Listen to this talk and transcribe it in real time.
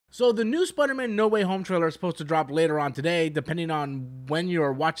So the new Spider-Man No Way Home trailer is supposed to drop later on today. Depending on when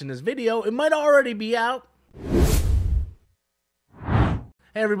you're watching this video, it might already be out.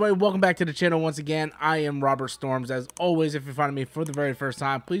 Hey everybody, welcome back to the channel once again. I am Robert Storms. As always, if you're finding me for the very first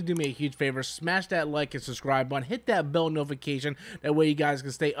time, please do me a huge favor. Smash that like and subscribe button. Hit that bell notification. That way you guys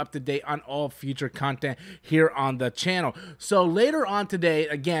can stay up to date on all future content here on the channel. So later on today,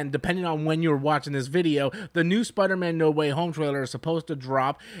 again, depending on when you're watching this video, the new Spider-Man No Way Home trailer is supposed to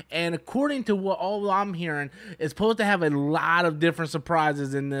drop. And according to what all I'm hearing, it's supposed to have a lot of different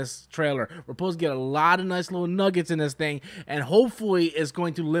surprises in this trailer. We're supposed to get a lot of nice little nuggets in this thing. And hopefully it's going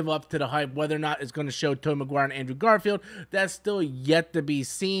to live up to the hype. Whether or not it's going to show Tobey Maguire and Andrew Garfield, that's still yet to be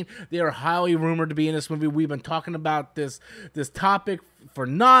seen. They are highly rumored to be in this movie. We've been talking about this topic for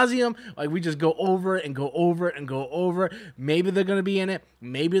nauseum. Like, we just go over it and go over it and go over it. Maybe they're going to be in it.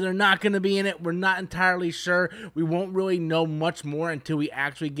 Maybe they're not going to be in it. We're not entirely sure. We won't really know much more until we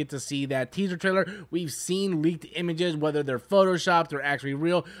actually get to see that teaser trailer. We've seen leaked images, whether they're photoshopped or actually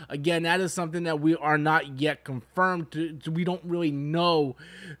real. Again, that is something that we are not yet confirmed. We don't really know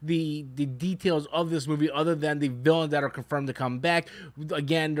the details of this movie other than the villains that are confirmed to come back.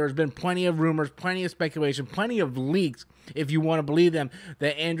 Again, there's been plenty of rumors, plenty of speculation, plenty of leaks, if you want to believe them,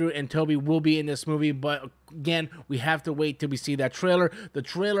 that Andrew and Tobey will be in this movie. But again, we have to wait till we see that trailer. The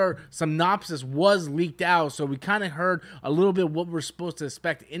trailer synopsis was leaked out, so we kind of heard a little bit what we're supposed to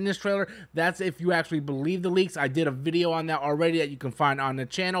expect in this trailer. That's if you actually believe the leaks. I did a video on that already that you can find on the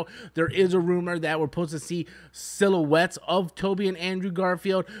channel. There is a rumor that we're supposed to see silhouettes of Tobey and Andrew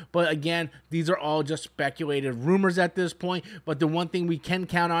Garfield, but again, these are all just speculated rumors at this point. But the one thing we can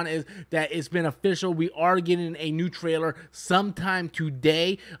count on is that it's been official. We are getting a new trailer sometime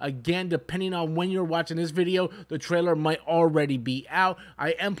today. Again, depending on when you're watching this video, the trailer might already be out.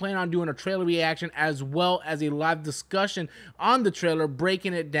 I am planning on doing a trailer reaction as well as a live discussion on the trailer,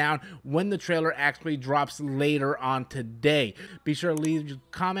 breaking it down when the trailer actually drops later on today. Be sure to leave a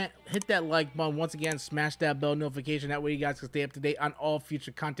comment, hit that like button. Once again, smash that bell notification. That way you guys can stay up to date on all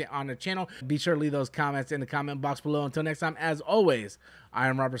future content on the channel. Be sure to leave those comments in the comment box below. Until next time, as always, I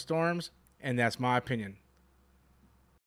am Robert Storms, and that's my opinion.